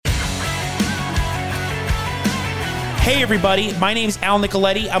Hey everybody, my name's Al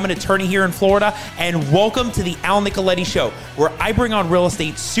Nicoletti. I'm an attorney here in Florida, and welcome to the Al Nicoletti Show, where I bring on real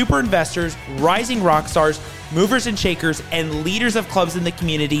estate super investors, rising rock stars, movers and shakers, and leaders of clubs in the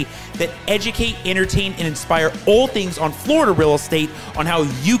community that educate, entertain, and inspire all things on Florida real estate on how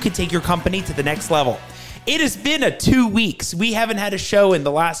you can take your company to the next level. It has been 2 weeks. We haven't had a show in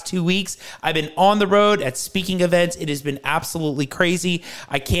the last 2 weeks. I've been on the road at speaking events. It has been absolutely crazy.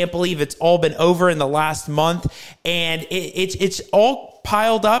 I can't believe it's all been over in the last month. And it's all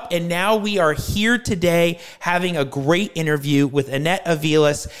piled up. And now we are here today having a great interview with Annette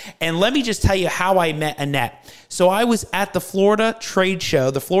Aviles. And let me just tell you how I met Annette. So I was at the Florida trade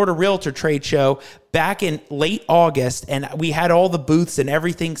show, the Florida Realtor trade show, back in late August, and we had all the booths and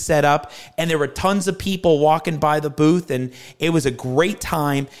everything set up, and there were tons of people walking by the booth, and it was a great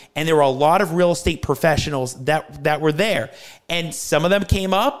time, and there were a lot of real estate professionals that were there. And some of them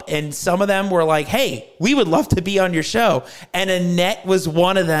came up, and some of them were like, hey, we would love to be on your show. And Annette was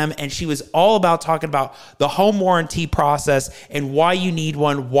one of them, and she was all about talking about the home warranty process and why you need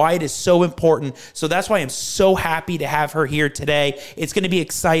one, why it is so important. So that's why I'm so happy to have her here today. It's going to be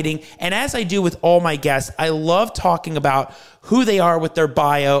exciting. And as I do with all my guests, I love talking about who they are with their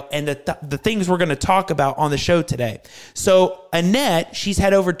bio and the things we're going to talk about on the show today. So Annette, she's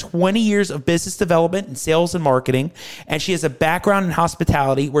had over 20 years of business development and sales and marketing, and she has a background in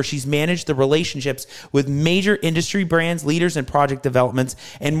hospitality where she's managed the relationships with major industry brands, leaders, and project developments,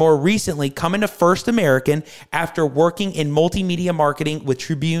 and more recently coming to First American after working in multimedia marketing with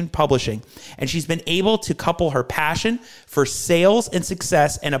Tribune Publishing. And she's been able to couple her passion for sales and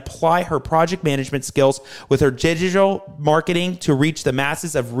success and apply her project management skills with her digital marketing to reach the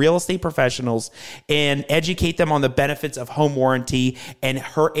masses of real estate professionals and educate them on the benefits of home warranty. And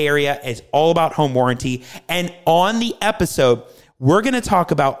her area is all about home warranty. And on the episode, we're going to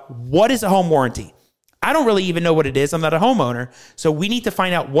talk about what is a home warranty. I don't really even know what it is. I'm not a homeowner. So we need to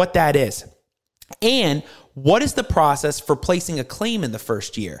find out what that is. And what is the process for placing a claim in the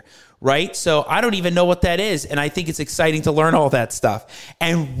first year, right? So I don't even know what that is. And I think it's exciting to learn all that stuff.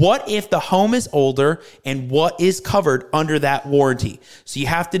 And what if the home is older and what is covered under that warranty? So you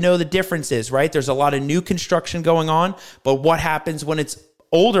have to know the differences, right? There's a lot of new construction going on, but what happens when it's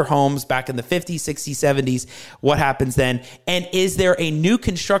older homes back in the 50s, 60s, 70s? What happens then? And is there a new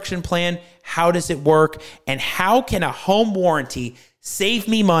construction plan? How does it work? And how can a home warranty save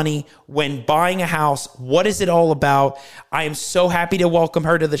me money when buying a house? What is it all about? I am so happy to welcome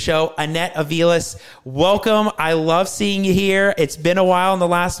her to the show. Annette Aviles, welcome. I love seeing you here. It's been a while in the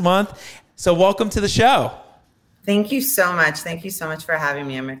last month. So welcome to the show. Thank you so much. Thank you so much for having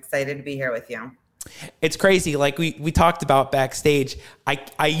me. I'm excited to be here with you. It's crazy. Like we talked about backstage,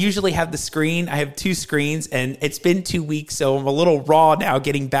 I usually have the screen. I have two screens, and it's been 2 weeks, so I'm a little raw now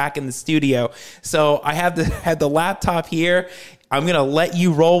getting back in the studio. So I have the laptop here. I'm going to let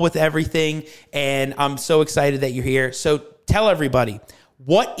you roll with everything, and I'm so excited that you're here. So tell everybody,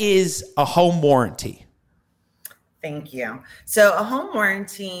 what is a home warranty? Thank you. So a home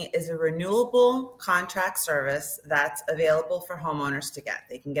warranty is a renewable contract service that's available for homeowners to get.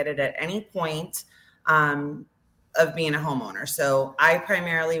 They can get it at any point of being a homeowner. So I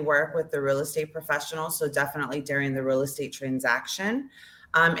primarily work with the real estate professionals, so definitely during the real estate transaction.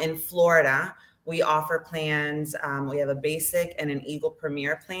 In Florida, we offer plans. We have a basic and an Eagle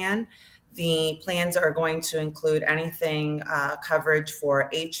Premier plan. The plans are going to include anything coverage for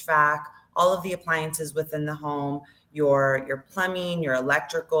HVAC, all of the appliances within the home, your plumbing, your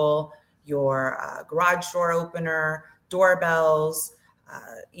electrical, your garage door opener, doorbells,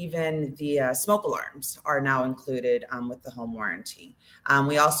 even the smoke alarms are now included with the home warranty.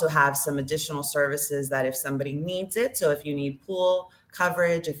 We also have some additional services that if somebody needs it, so if you need pool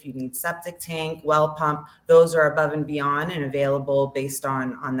coverage, if you need septic tank, well pump, those are above and beyond and available based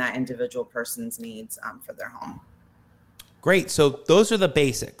on that individual person's needs for their home. Great. So those are the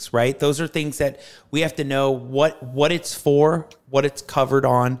basics, right? Those are things that we have to know what it's for, what it's covered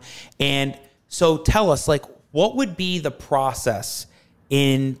on. And so tell us, like, what would be the process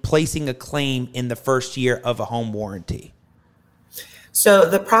in placing a claim in the first year of a home warranty? So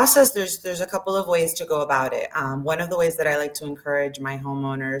the process, there's a couple of ways to go about it. One of the ways that I like to encourage my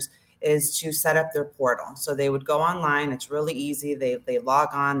homeowners is to set up their portal. So they would go online. It's really easy. They log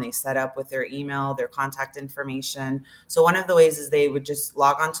on, they set up with their email, their contact information. So one of the ways is they would just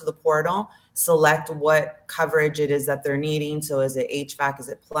log onto the portal, select what coverage it is that they're needing. So is it HVAC? Is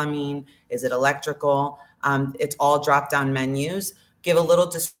it plumbing? Is it electrical? It's all drop-down menus. Give a little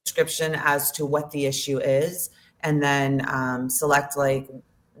description as to what the issue is, and then select like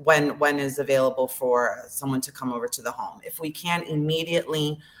when is available for someone to come over to the home. If we can't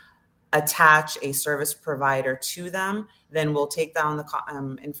immediately attach a service provider to them, then we'll take down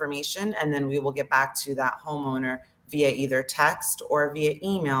the information, and then we will get back to that homeowner via either text or via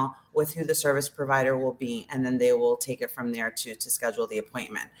email with who the service provider will be, and then they will take it from there to schedule the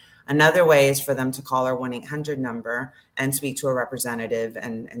appointment. Another way is for them to call our 1-800 number and speak to a representative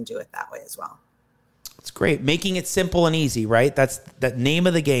and do it that way as well. It's great. Making it simple and easy, right? That's the name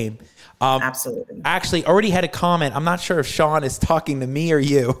of the game. Absolutely. Actually, already had a comment. I'm not sure if Sean is talking to me or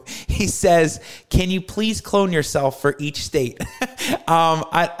you. He says, can you please clone yourself for each state?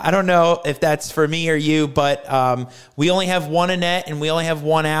 I don't know if that's for me or you, but we only have one Annette and we only have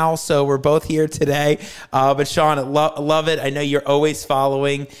one Al, so we're both here today. But Sean, I love it. I know you're always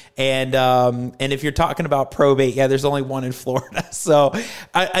following. And if you're talking about probate, yeah, there's only one in Florida. So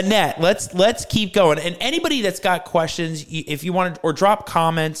Annette, let's keep going. And anybody that's got questions, if you want to, or drop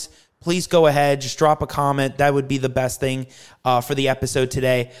comments, please go ahead, just drop a comment. That would be the best thing for the episode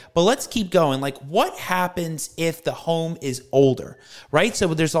today. But let's keep going. Like, what happens if the home is older, right?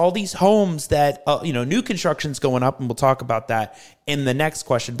 So there's all these homes that, new construction's going up, and we'll talk about that in the next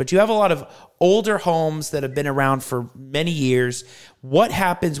question. But you have a lot of older homes that have been around for many years. What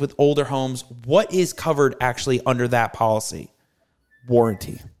happens with older homes? What is covered actually under that policy?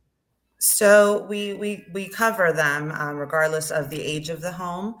 Warranty. So we cover them regardless of the age of the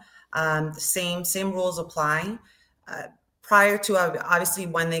home. The same rules apply. Prior to, obviously,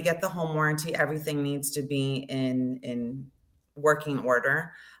 when they get the home warranty, everything needs to be in working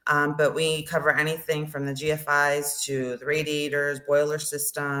order. But we cover anything from the GFIs to the radiators, boiler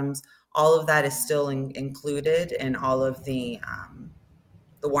systems. All of that is still included in all of the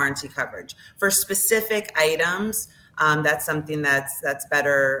warranty coverage. For specific items, that's something that's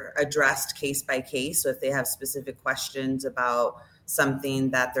better addressed case by case. So if they have specific questions about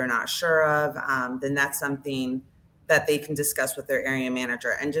something that they're not sure of, then that's something that they can discuss with their area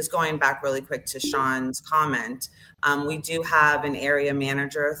manager. And just going back really quick to Sean's comment, we do have an area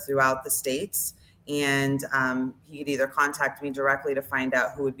manager throughout the states, and he could either contact me directly to find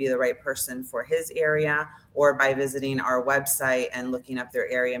out who would be the right person for his area, or by visiting our website and looking up their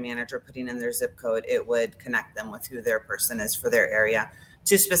area manager, putting in their zip code, it would connect them with who their person is for their area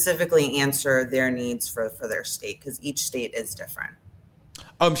to specifically answer their needs for their state, because each state is different.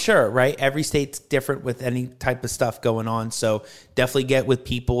 I'm sure, right? Every state's different with any type of stuff going on. So definitely get with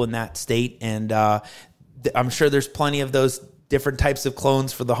people in that state. And I'm sure there's plenty of those different types of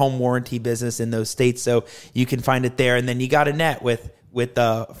clones for the home warranty business in those states. So you can find it there. And then you got Annette with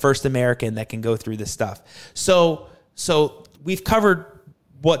First American that can go through this stuff. So we've covered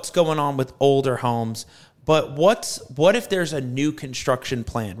what's going on with older homes. But what if there's a new construction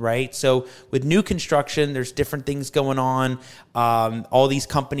plan, right? So with new construction, there's different things going on. All these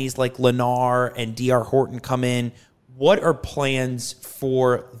companies like Lennar and D.R. Horton come in. What are plans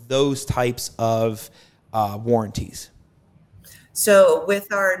for those types of warranties? So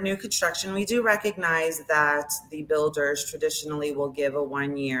with our new construction, we do recognize that the builders traditionally will give a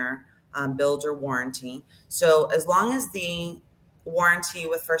 1-year builder warranty. So as long as the warranty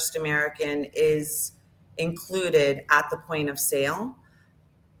with First American is included at the point of sale,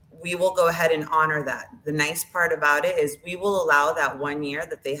 we will go ahead and honor that. The nice part about it is we will allow that 1 year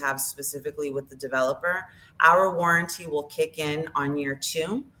that they have specifically with the developer. Our warranty will kick in on year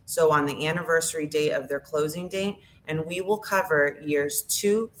 2, so on the anniversary date of their closing date, and we will cover years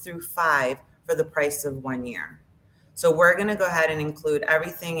 2 through 5 for the price of 1 year. So we're going to go ahead and include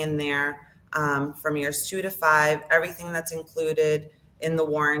everything in there from years 2 to 5, everything that's included in the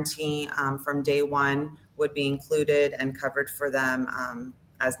warranty from day one would be included and covered for them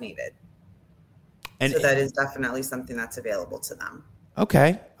as needed. And so that is definitely something that's available to them.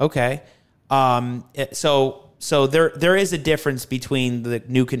 Okay. So there is a difference between the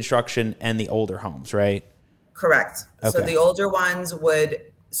new construction and the older homes, right? Correct. Okay. So the older ones would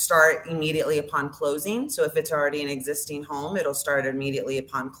start immediately upon closing. So if it's already an existing home, it'll start immediately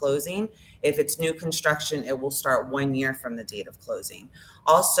upon closing. If it's new construction, it will start 1 year from the date of closing.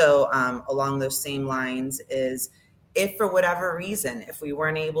 Also, along those same lines is if for whatever reason, if we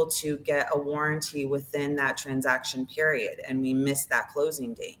weren't able to get a warranty within that transaction period and we missed that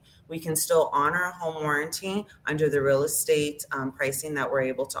closing date, we can still honor a home warranty under the real estate pricing that we're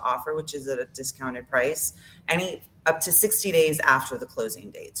able to offer, which is at a discounted price, up to 60 days after the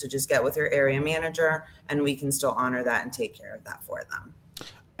closing date. So just get with your area manager and we can still honor that and take care of that for them.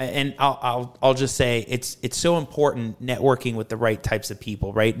 And I'll just say it's so important networking with the right types of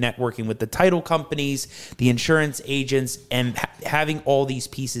people, right? Networking with the title companies, the insurance agents, and having all these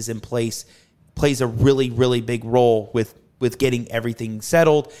pieces in place plays a really, really big role with getting everything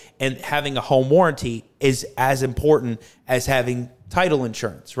settled. And having a home warranty is as important as having title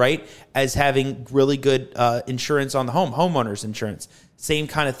insurance, right? As having really good insurance on the homeowners insurance. Same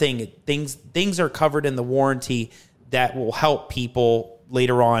kind of thing. Things are covered in the warranty that will help people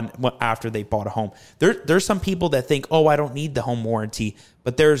later on after they bought a home. There's some people that think, oh, I don't need the home warranty,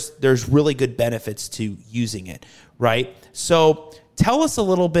 but there's really good benefits to using it, right? So tell us a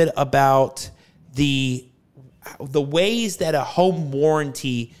little bit about the ways that a home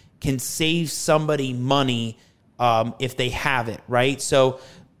warranty can save somebody money if they have it, right? So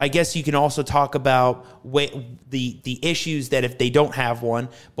I guess you can also talk about the issues that if they don't have one,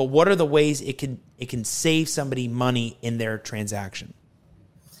 but what are the ways it can save somebody money in their transaction?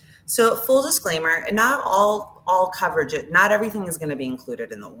 So full disclaimer, not all coverage, not everything is going to be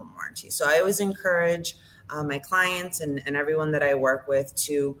included in the home warranty. So I always encourage my clients and everyone that I work with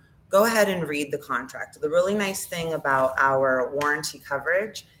to go ahead and read the contract. The really nice thing about our warranty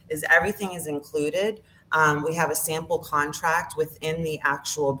coverage is everything is included. We have a sample contract within the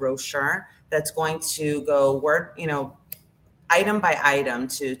actual brochure that's going to go item by item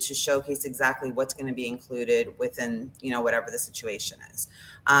to showcase exactly what's going to be included within, whatever the situation is.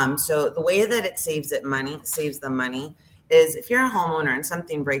 So the way that it saves the money is if you're a homeowner and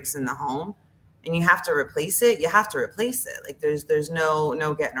something breaks in the home and you have to replace it, you have to replace it. Like there's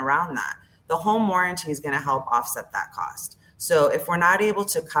no getting around that. The home warranty is going to help offset that cost. So if we're not able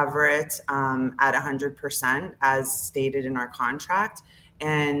to cover it at 100% as stated in our contract,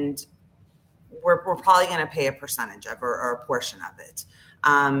 and we're probably going to pay a percentage of or a portion of it,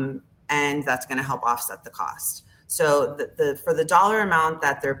 and that's going to help offset the cost. So for the dollar amount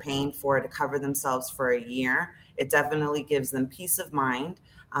that they're paying for to cover themselves for a year, it definitely gives them peace of mind,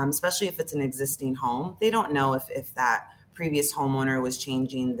 especially if it's an existing home. They don't know if that previous homeowner was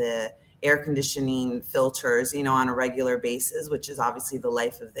changing the air conditioning filters, on a regular basis, which is obviously the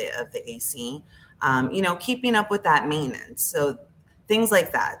life of the AC. Keeping up with that maintenance. So things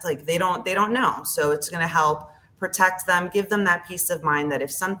like that, like they don't know. So it's going to help protect them, give them that peace of mind that if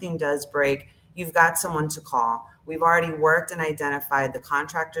something does break, you've got someone to call. We've already worked and identified the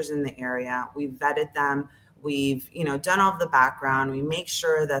contractors in the area. We've vetted them. We've, done all of the background. We make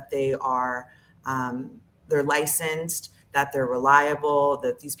sure that they are, they're licensed, that they're reliable,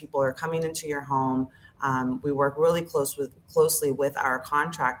 that these people are coming into your home. We work really closely with our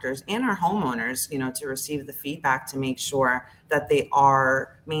contractors and our homeowners, to receive the feedback to make sure that they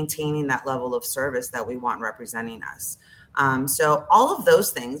are maintaining that level of service that we want representing us. So all of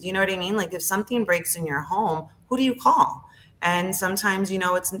those things, you know what I mean? Like if something breaks in your home, who do you call? And sometimes,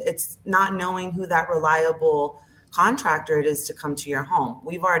 it's not knowing who that reliable contractor it is to come to your home.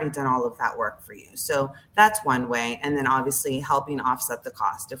 We've already done all of that work for you. So that's one way. And then obviously helping offset the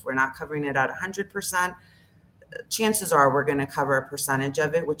cost. If we're not covering it at 100%, chances are we're going to cover a percentage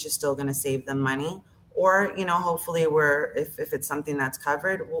of it, which is still going to save them money. Or, hopefully if it's something that's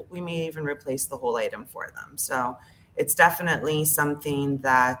covered, we may even replace the whole item for them. So it's definitely something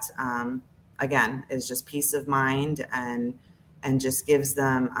that, again, is just peace of mind and just gives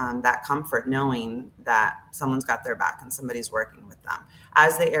them that comfort knowing that someone's got their back and somebody's working with them.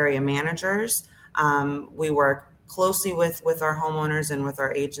 As the area managers, we work closely with our homeowners and with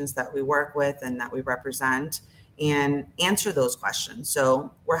our agents that we work with and that we represent and answer those questions.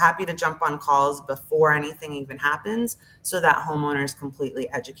 So we're happy to jump on calls before anything even happens so that homeowner is completely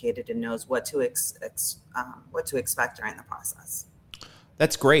educated and knows what to expect during the process.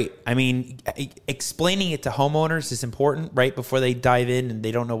 That's great. I mean, explaining it to homeowners is important right before they dive in and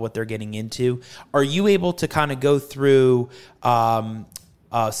they don't know what they're getting into. Are you able to kind of go through some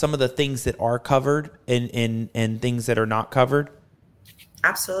of the things that are covered and things that are not covered?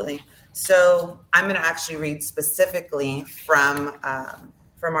 Absolutely. So I'm going to actually read specifically from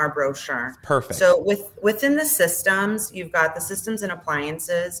our brochure. Perfect. So within the systems, you've got the systems and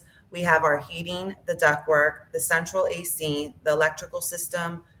appliances. We have our heating, the ductwork, the central AC, the electrical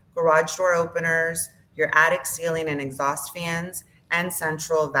system, garage door openers, your attic ceiling and exhaust fans, and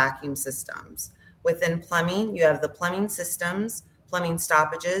central vacuum systems. Within plumbing, you have the plumbing systems, plumbing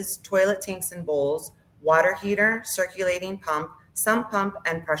stoppages, toilet tanks and bowls, water heater, circulating pump, sump pump,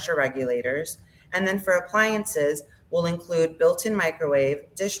 and pressure regulators. And then for appliances, we'll include built-in microwave,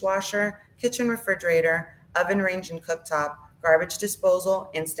 dishwasher, kitchen refrigerator, oven range and cooktop, garbage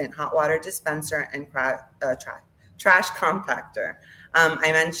disposal, instant hot water dispenser, and trash compactor.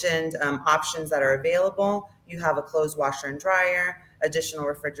 I mentioned options that are available. You have a clothes washer and dryer, additional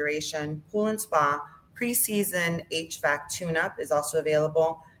refrigeration, pool and spa, pre-season HVAC tune-up is also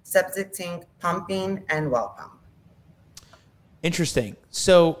available, septic tank pumping, and well pump. Interesting.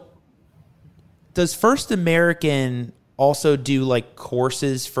 So does First American also do like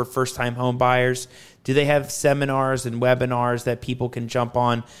courses for first-time home buyers? Do they have seminars and webinars that people can jump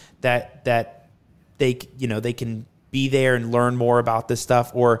on that they can be there and learn more about this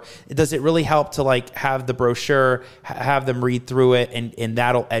stuff? Or does it really help to like have the brochure, have them read through it, and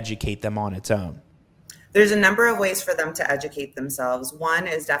that'll educate them on its own? There's a number of ways for them to educate themselves. One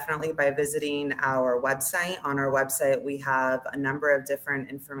is definitely by visiting our website. On our website, we have a number of different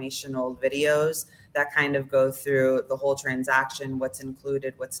informational videos that kind of go through the whole transaction, what's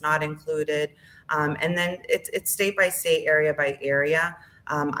included, what's not included. And then it's state by state, area by area.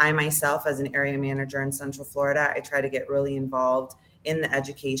 I myself, as an area manager in Central Florida, I try to get really involved in the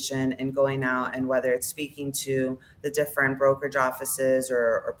education and going out, and whether it's speaking to the different brokerage offices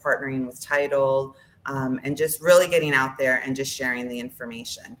or partnering with title, and just really getting out there and just sharing the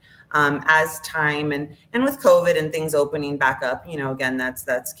information. As time and with COVID and things opening back up, again,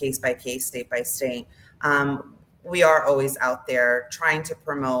 that's case by case, state by state. We are always out there trying to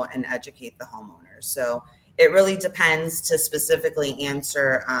promote and educate the homeowners. So it really depends to specifically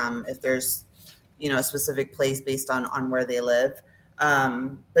answer if there's, a specific place based on where they live.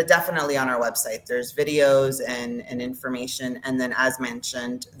 But definitely on our website, there's videos and information. And then, as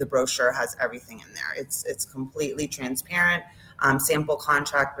mentioned, the brochure has everything in there. It's completely transparent. Sample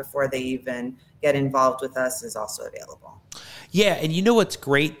contract before they even get involved with us is also available. Yeah, and you know what's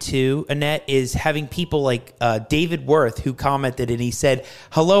great too, Annette, is having people like David Worth, who commented and he said,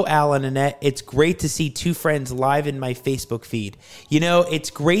 "Hello, Al and Annette. It's great to see two friends live in my Facebook feed.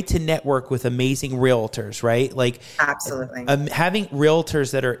 It's great to network with amazing realtors, right? Like, absolutely, having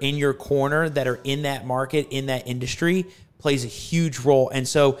realtors that are in your corner, that are in that market, in that industry, plays a huge role. And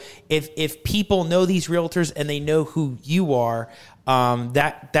so if people know these realtors and they know who you are,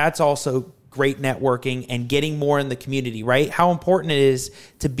 that's also great networking and getting more in the community, right? How important it is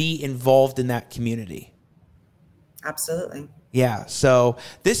to be involved in that community. Absolutely. Yeah. So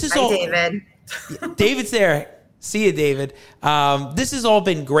this is all. David. David's there. See you, David. This has all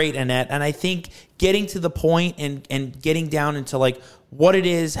been great, Annette. And I think getting to the point and getting down into like what it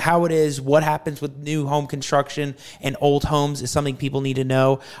is, how it is, what happens with new home construction and old homes is something people need to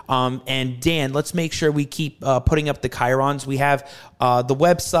know. And Dan, let's make sure we keep putting up the chyrons. We have the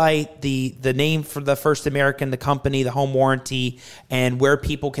website, the name for the First American, the company, the home warranty, and where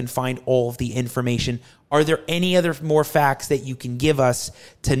people can find all of the information. Are there any other more facts that you can give us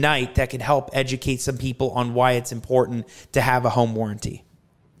tonight that can help educate some people on why it's important to have a home warranty?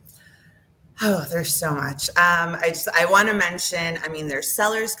 Oh, there's so much. I want to mention, there's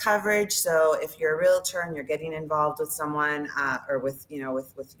seller's coverage. So if you're a realtor and you're getting involved with someone or with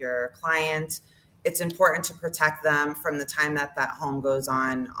your client, it's important to protect them from the time that home goes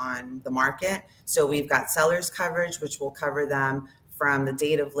on the market. So we've got seller's coverage, which will cover them from the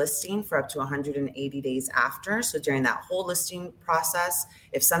date of listing for up to 180 days after. So during that whole listing process,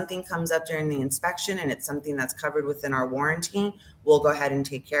 if something comes up during the inspection and it's something that's covered within our warranty, we'll go ahead and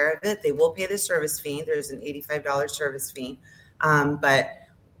take care of it. They will pay the service fee. There's an $85 service fee, but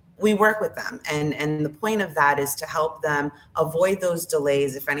we work with them. And the point of that is to help them avoid those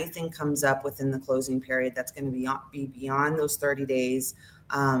delays. If anything comes up within the closing period that's going to be beyond those 30 days,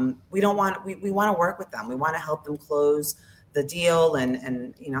 we want to work with them. We want to help them close the deal and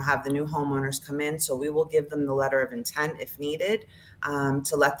have the new homeowners come in. So we will give them the letter of intent if needed,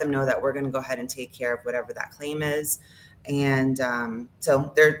 to let them know that we're going to go ahead and take care of whatever that claim is. And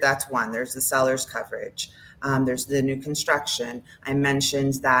so that's one. There's the seller's coverage. There's the new construction. I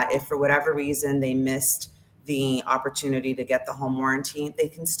mentioned that if for whatever reason they missed the opportunity to get the home warranty, they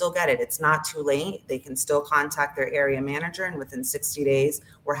can still get it. It's not too late. They can still contact their area manager, and within 60 days,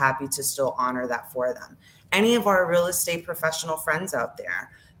 we're happy to still honor that for them. Any of our real estate professional friends out there,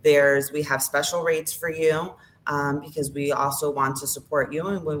 we have special rates for you because we also want to support you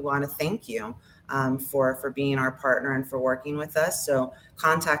and we want to thank you for being our partner and for working with us. So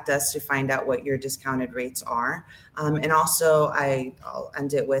contact us to find out what your discounted rates are. And also, I'll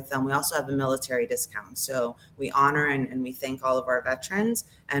end it with, we also have a military discount. So we honor and we thank all of our veterans,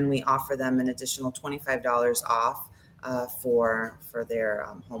 and we offer them an additional $25 off for their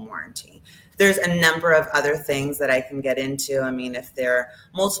home warranty. There's a number of other things that I can get into. If they're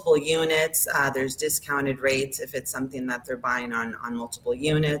multiple units, there's discounted rates if it's something that they're buying on multiple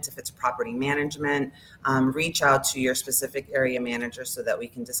units. If it's property management, reach out to your specific area manager so that we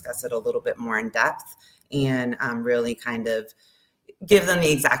can discuss it a little bit more in depth and really kind of give them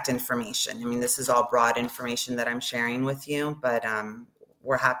the exact information. This is all broad information that I'm sharing with you, but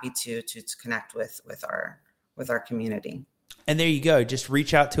we're happy to connect with our community. And there you go. Just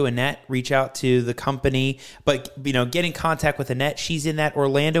reach out to Annette, reach out to the company, but get in contact with Annette. She's in that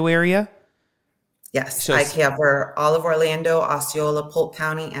Orlando area. Yes, So I cover all of Orlando, Osceola, Polk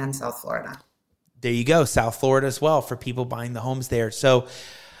County, and South Florida. there you go, South Florida as well for people buying the homes there. So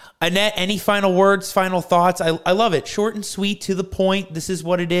Annette, any final words, final thoughts? I love it. Short and sweet, to the point. This is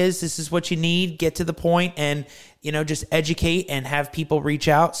what it is. This is what you need. Get to the point and, just educate and have people reach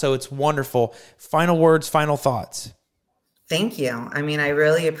out. So it's wonderful. Final words, final thoughts. Thank you. I mean, I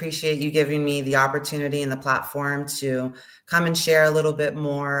really appreciate you giving me the opportunity and the platform to come and share a little bit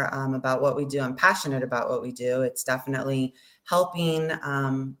more about what we do. I'm passionate about what we do. It's definitely helping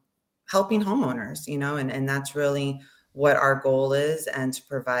homeowners, and that's really what our goal is, and to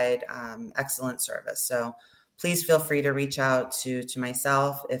provide excellent service. So please feel free to reach out to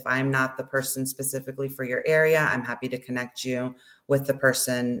myself. If I'm not the person specifically for your area, I'm happy to connect you with the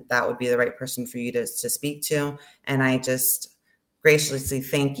person that would be the right person for you to speak to. And I just graciously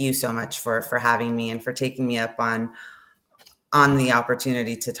thank you so much for having me and for taking me up on the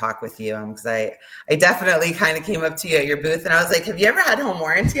opportunity to talk with you. Because I definitely kind of came up to you at your booth and I was like, have you ever had home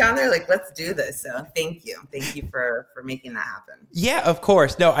warranty on there? Like, let's do this. So thank you. Thank you for making that happen. Yeah, of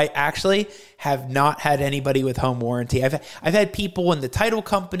course. No, I actually have not had anybody with home warranty. I've had people in the title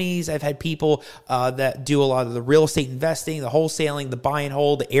companies. I've had people that do a lot of the real estate investing, the wholesaling, the buy and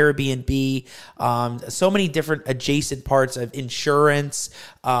hold, the Airbnb, so many different adjacent parts of insurance.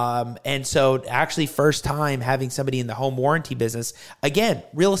 And so actually first time having somebody in the home warranty business, again,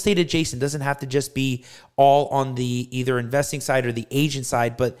 real estate adjacent, doesn't have to just be all on the either investing side or the agent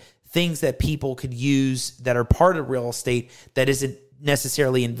side, but things that people could use that are part of real estate that isn't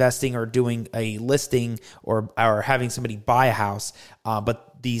necessarily investing or doing a listing or having somebody buy a house, but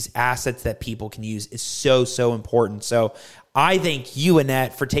these assets that people can use is so, so important. So I thank you,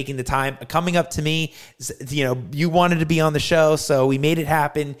 Annette, for taking the time, coming up to me. You wanted to be on the show, so we made it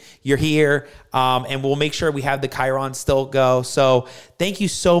happen. You're here, and we'll make sure we have the Chiron still go. So thank you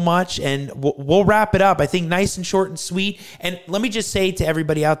so much, and we'll wrap it up. I think nice and short and sweet. And let me just say to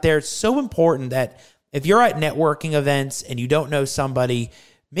everybody out there, it's so important that if you're at networking events and you don't know somebody,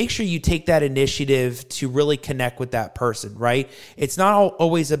 make sure you take that initiative to really connect with that person, right? It's not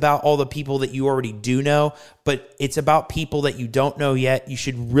always about all the people that you already do know, but it's about people that you don't know yet. You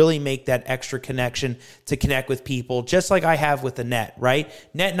should really make that extra connection to connect with people, just like I have with Annette, right?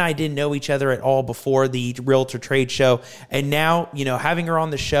 Annette and I didn't know each other at all before the Realtor Trade Show. And now, having her on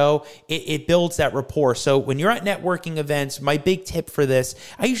the show, it builds that rapport. So when you're at networking events, my big tip for this,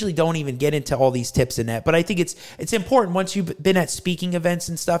 I usually don't even get into all these tips, Annette, but I think it's important once you've been at speaking events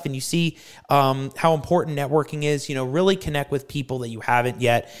and stuff and you see how important networking is, really connect with people that you haven't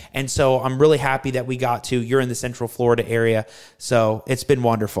yet. And so I'm really happy that we got to. You're in the Central Florida area. So it's been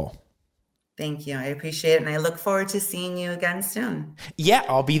wonderful. Thank you. I appreciate it. And I look forward to seeing you again soon. Yeah,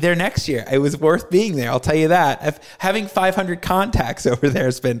 I'll be there next year. It was worth being there. I'll tell you that. Having 500 contacts over there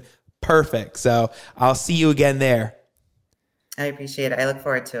has been perfect. So I'll see you again there. I appreciate it. I look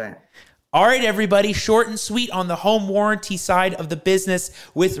forward to it. All right, everybody, short and sweet on the home warranty side of the business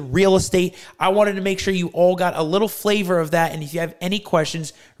with real estate. I wanted to make sure you all got a little flavor of that. And if you have any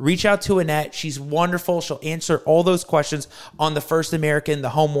questions, reach out to Annette. She's wonderful. She'll answer all those questions on the First American, the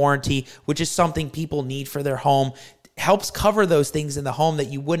home warranty, which is something people need for their home. Helps cover those things in the home that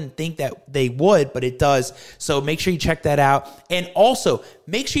you wouldn't think that they would, but it does. So make sure you check that out. And also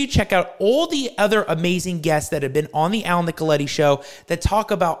make sure you check out all the other amazing guests that have been on the Al Nicoletti Show that talk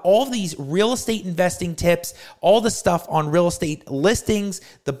about all these real estate investing tips, all the stuff on real estate listings,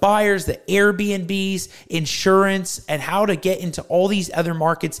 the buyers, the Airbnbs, insurance, and how to get into all these other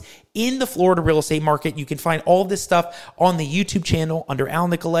markets in the Florida real estate market. You can find all of this stuff on the YouTube channel under Al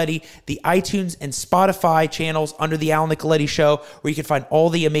Nicoletti, the iTunes and Spotify channels under the Al Nicoletti Show, where you can find all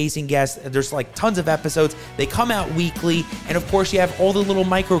the amazing guests. There's like tons of episodes. They come out weekly. And of course, you have all the little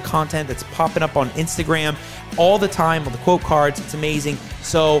micro content that's popping up on Instagram all the time on the quote cards. It's amazing.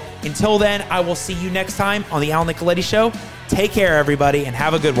 So until then, I will see you next time on the Al Nicoletti Show. Take care, everybody, and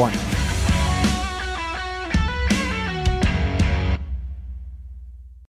have a good one.